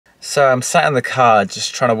So I'm sat in the car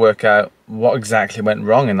just trying to work out what exactly went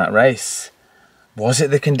wrong in that race. Was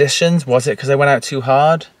it the conditions? Was it because I went out too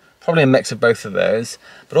hard? Probably a mix of both of those.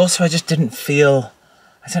 But also I just didn't feel,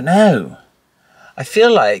 I don't know. I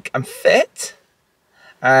feel like I'm fit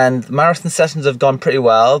and the marathon sessions have gone pretty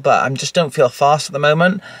well, but I just don't feel fast at the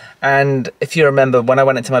moment. And if you remember, when I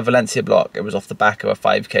went into my Valencia block, it was off the back of a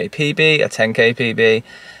 5k PB, a 10k PB.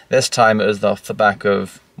 This time it was off the back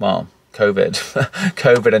of, well, COVID.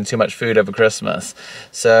 COVID and too much food over Christmas.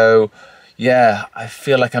 So yeah, I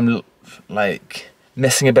feel like I'm like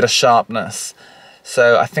missing a bit of sharpness.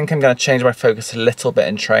 So I think I'm going to change my focus a little bit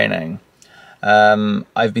in training.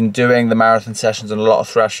 I've been doing the marathon sessions and a lot of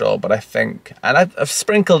threshold, but I think, and I've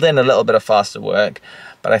sprinkled in a little bit of faster work,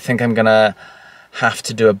 but I think I'm going to have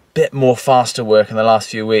to do a bit more faster work in the last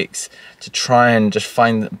few weeks to try and just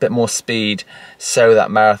find a bit more speed so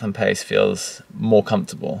that marathon pace feels more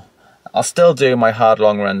comfortable. I'll still do my hard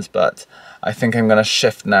long runs, but I think I'm going to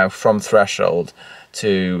shift now from threshold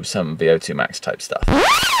to some VO2 max type stuff.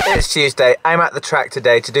 It's Tuesday, I'm at the track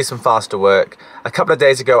today to do some faster work. A couple of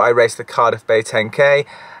days ago I raced the Cardiff Bay 10k,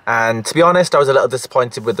 and to be honest I was a little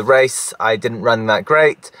disappointed with the race. I didn't run that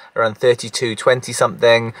great, around 32:20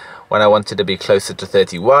 something when I wanted to be closer to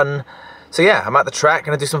 31. So yeah, I'm at the track,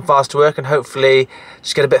 gonna do some faster work and hopefully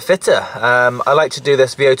just get a bit fitter. I like to do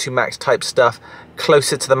this VO2 max type stuff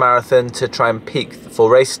closer to the marathon to try and peak for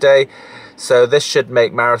race day. So this should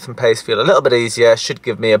make marathon pace feel a little bit easier, should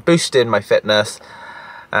give me a boost in my fitness.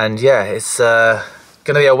 And yeah, it's gonna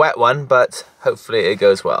be a wet one, but hopefully it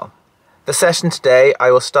goes well. The session today, I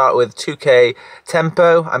will start with 2k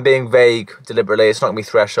tempo. I'm being vague deliberately, it's not gonna be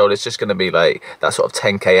threshold, it's just gonna be like that sort of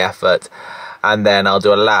 10k effort. And then I'll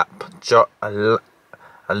do a lap jog, not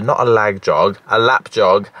a lag jog, a lap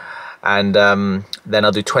jog. And then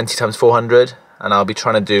I'll do 20 times 400. And I'll be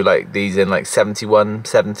trying to do like these in like 71,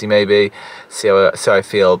 70 maybe, see how I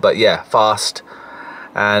feel. But yeah, fast.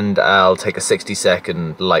 And I'll take a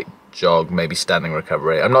 60-second light jog, maybe standing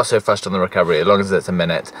recovery. I'm not so fussed on the recovery, as long as it's a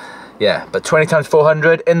minute. Yeah, but 20 times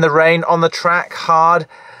 400 in the rain, on the track, hard,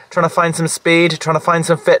 trying to find some speed, trying to find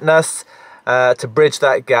some fitness to bridge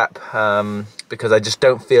that gap, because I just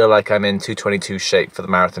don't feel like I'm in 222 shape for the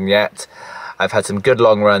marathon yet. I've had some good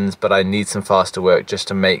long runs, but I need some faster work just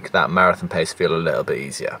to make that marathon pace feel a little bit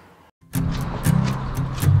easier.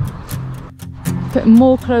 Put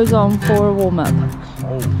more clothes on for a warm-up.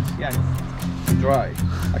 Cold, yeah, it's dry.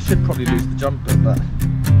 I should probably lose the jumper, but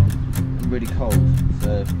I'm really cold,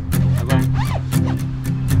 so I won't.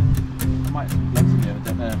 I might have gloves in here, I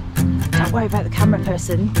don't know. Don't worry about the camera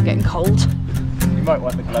person getting cold. You might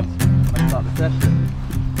want the gloves when I start the session.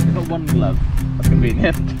 I've got one glove, that's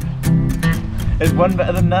convenient. Is one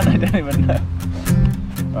better than none? I don't even know.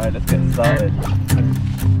 Right, let's get started.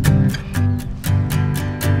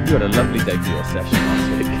 You had a lovely day for your session last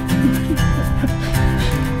week.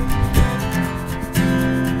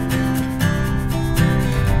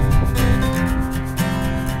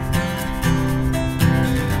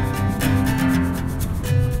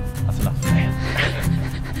 That's enough for me.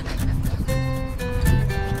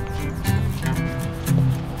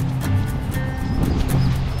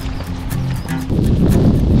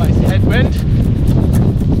 Headwind.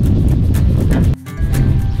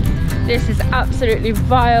 This is absolutely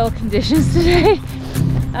vile conditions today.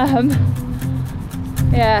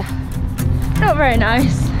 Yeah, not very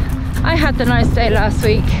nice. I had the nice day last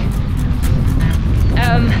week,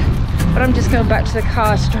 but I'm just going back to the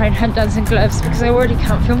car to try and hunt down some gloves because I already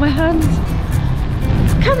can't feel my hands.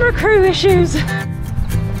 Camera crew issues.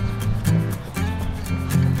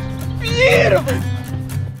 Beautiful.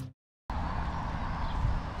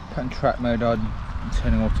 Putting track mode on and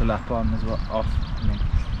turning auto lap on as well, off. I mean,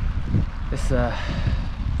 this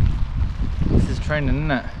is training,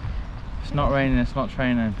 isn't it? If it's not raining, it's not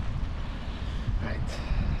training. Right.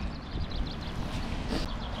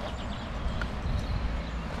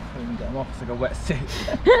 I can't even get them off, it's like a wetsuit.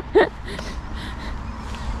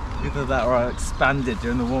 Either that or I expanded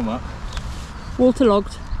during the warm-up.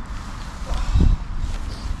 Waterlogged.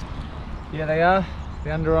 Here they are,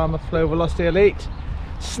 the Under Armour Flow Velocity Elite.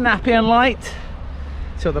 Snappy and light.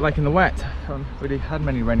 See what they're like in the wet. Haven't really had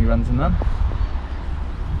many rainy runs in them.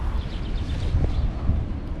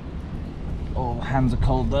 Oh, hands are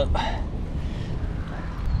cold though.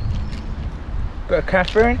 Bit of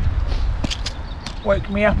caffeine. Woke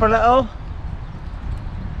me up a little.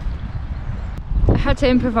 I had to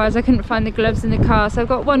improvise, I couldn't find the gloves in the car, so I've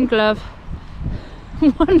got one glove,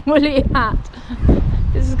 one woolly hat.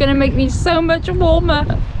 This is going to make me so much warmer.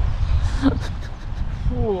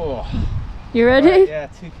 Ooh. You ready? Right, yeah,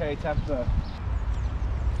 2k tempo.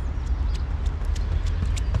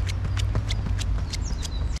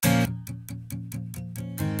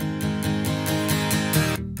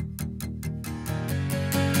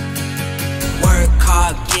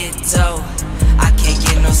 tiptoe. I can't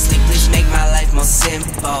get no sleep, please make my life more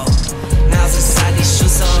simple. Miles inside these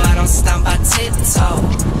shoes so I don't stomp, I tiptoe.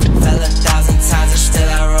 Fell 1,000 times and still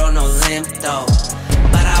I roll no limp though.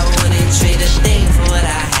 But I wouldn't trade a thing for what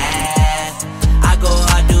I have. I go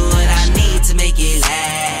hard, do what I need to make it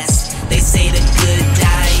last. They say the good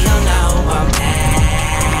die young, I hope I'm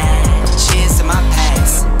bad. Cheers to my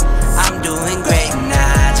past, I'm doing great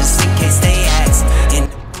now, just in case they ask.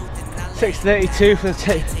 6:32 for the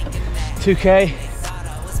 2K,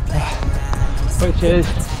 which is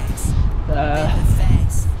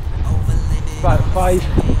about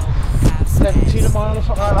 5:17 a mile or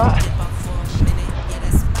something like that.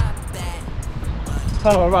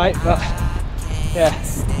 Kind of alright, but yeah,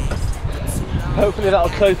 hopefully that'll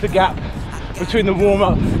close the gap between the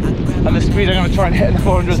warm-up and the speed I'm going to try and hit in the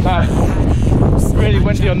 400s now. It's really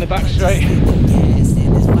windy on the back straight,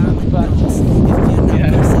 but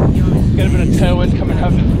yeah, get a bit of tailwind coming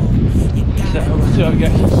home, so we'll see how it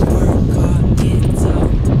goes.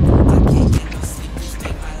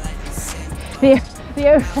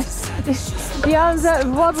 The arms out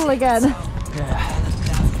of waddle again. Yeah.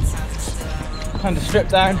 Time to strip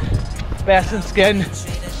down, bare some skin,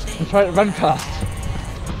 and try to run fast.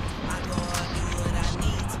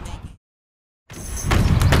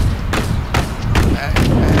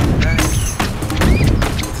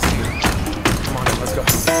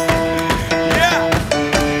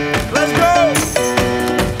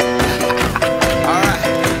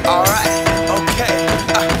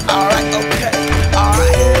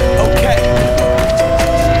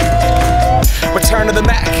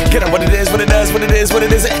 What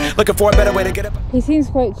it isn't, looking for a better way to get up. He seems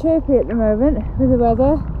quite chirpy at the moment with the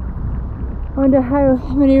weather. I wonder how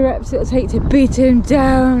many reps it'll take to beat him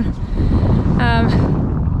down.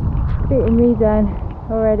 Beating me down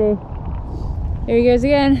already. Here he goes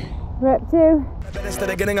again, rep 2. Instead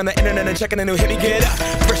of getting on the internet and checking a new hit, me get up.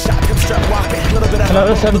 First shot, come strut walking. A little bit of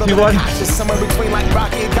another 71. Somewhere between like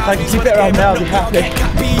Rocky and I can keep it around now, I'll be happy.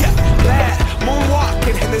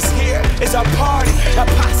 Moonwalking, and this here is our party. Our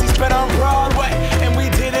posse's been on Broadway, and we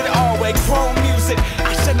did it all way. Chrome music,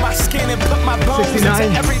 I shed my skin and put my bones 69.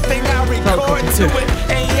 into everything I record to it.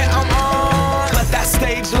 And yeah, I'm on. Let that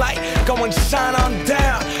stage light go and shine on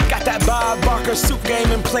down. Got that Bob Barker suit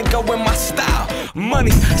game and Plinko in my style.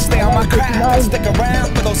 Money, stay on my craft, stick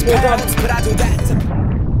around for those pounds, but I do that to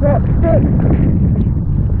Rep 6,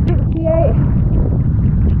 68.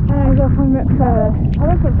 And I was off on rep 7. I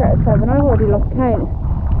was on rep 7, I've already lost count.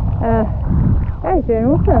 Yeah, he's doing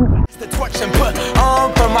awesome. the torch and put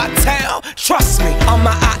on for my town. Trust me, on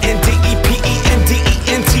my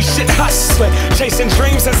INDEPENDENT shit hustling. Chasing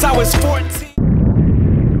dreams since I was 14.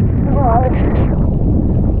 Alright,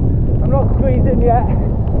 I'm not squeezing yet,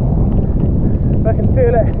 but I can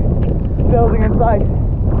feel it building inside.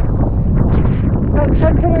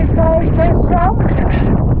 Something inside, so strong.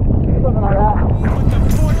 Something like that.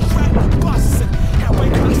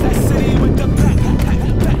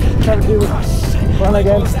 Try to do one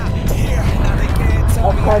again.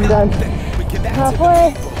 Up, climb down.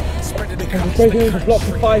 Halfway. I'm just taking the block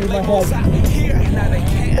for 5 in my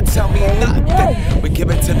head. Tell me nothing. We give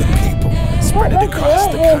it to the people, spread it across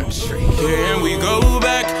the country. Here we go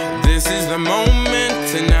back. This is the moment.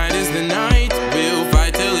 Tonight is the night. We'll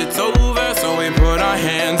fight till it's over. So we put our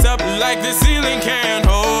hands up like the ceiling can't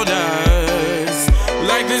hold us.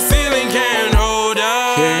 Like the ceiling can't hold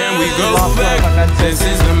us. Here we go back. This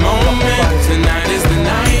is the moment. Tonight is the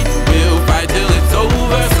night. We'll fight till it's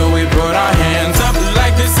over. So we put our hands up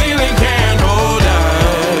like the ceiling can't hold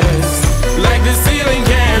us. Like the ceiling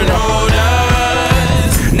can't hold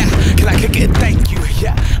us. Now, can I kick it? Thank you.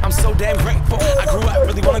 Yeah, I'm so damn grateful. I grew up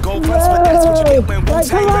really wanna go fronts, but that's what you get when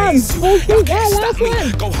Wu-Tang raised you. Y'all can't stop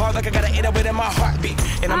me. Go hard like I gotta eat it in my heartbeat.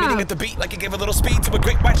 And I'm eating at the beat like it gave a little speed to a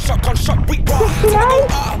great white shark on shark. We raw. So I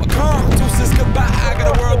go, come, deuces goodbye. I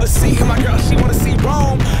got a world to see. And my girl, she wanna see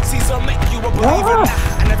Rome. Caesar make you a believer.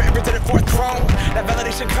 I never ever did it for a throne. That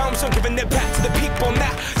validation comes from giving it back to the people.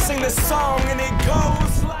 Now sing this song and it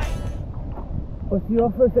goes like. What's you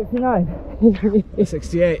offer? 69?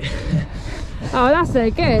 68. Oh, that's no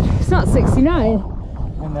good. It's not 69.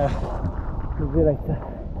 And we'll see you later.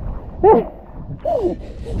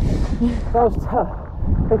 That was tough.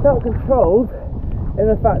 I felt controlled in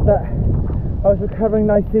the fact that I was recovering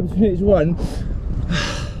nicely between each one,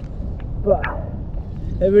 but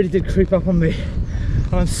it really did creep up on me.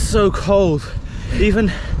 And I'm so cold.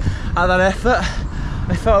 Even at that effort,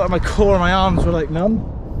 I felt like my core and my arms were like numb.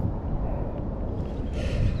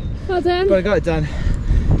 Well done. But I got it done.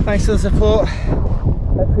 Thanks for the support.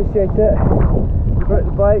 I appreciate it. You broke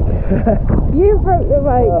the bike. You broke the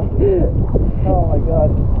bike. Oh my god.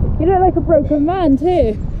 You look like a broken man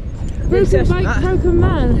too. Broken session, bike, that. broken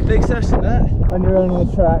man. Big session that. On your own on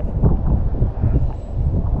the track.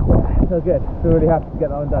 Yeah, feel good. Feel really happy to get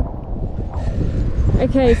that one done.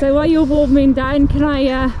 Okay, so while you're warming down, can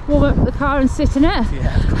I warm up the car and sit in it?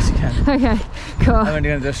 Yeah, of course you can. Okay, cool. I'm only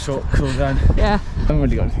going to do a short cool down. Yeah. I haven't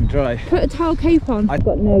really got anything dry. Put a towel cape on. I've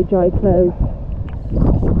got no dry clothes.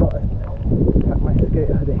 I've got to pack my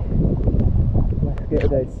skater hoodie. My skater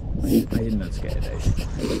days. I didn't know skater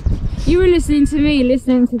days. You were listening to me,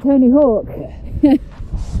 listening to Tony Hawk.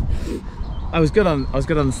 I was good on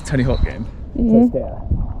the Tony Hawk game. Yeah.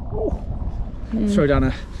 Throw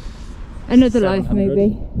down Another life 700.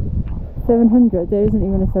 maybe. 700, there isn't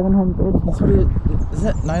even a 700. That's what it is.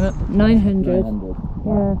 It 900? 900. 900.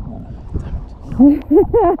 Yeah.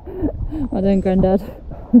 Well done, Grandad.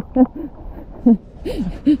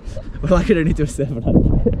 Well, I could only do a 700.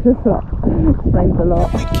 Thanks a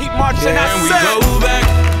lot. Keep marching. Can we go back?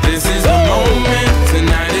 This is the moment.